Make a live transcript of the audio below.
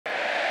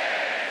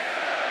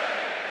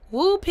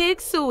Woo Pig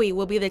Suey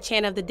will be the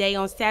chant of the day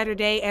on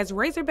Saturday as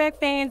Razorback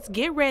fans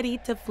get ready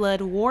to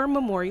flood War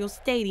Memorial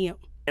Stadium.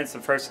 It's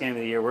the first game of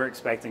the year. We're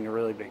expecting a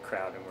really big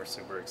crowd, and we're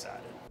super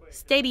excited.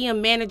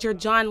 Stadium manager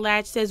John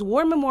Latch says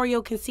War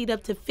Memorial can seat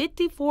up to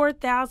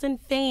 54,000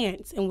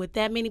 fans, and with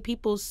that many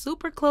people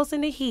super close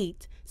in the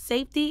heat,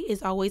 safety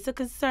is always a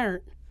concern.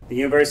 The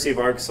University of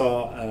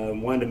Arkansas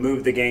wanted to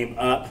move the game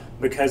up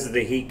because of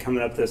the heat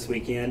coming up this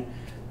weekend.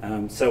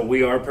 So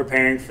we are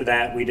preparing for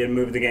that. We did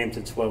move the game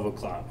to 12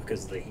 o'clock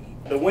because of the heat.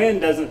 The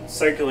wind doesn't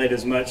circulate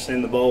as much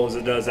in the bowl as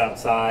it does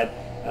outside.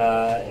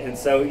 And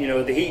so,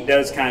 the heat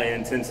does kind of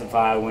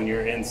intensify when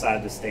you're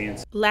inside the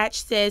stands.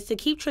 Latch says to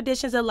keep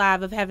traditions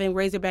alive of having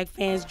Razorback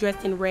fans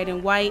dressed in red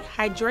and white,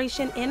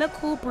 hydration and a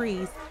cool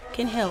breeze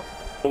can help.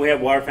 We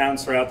have water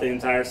fountains throughout the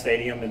entire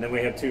stadium, and then we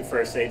have 2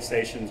 first aid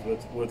stations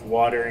with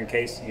water in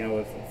case,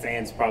 if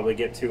fans probably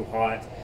get too hot.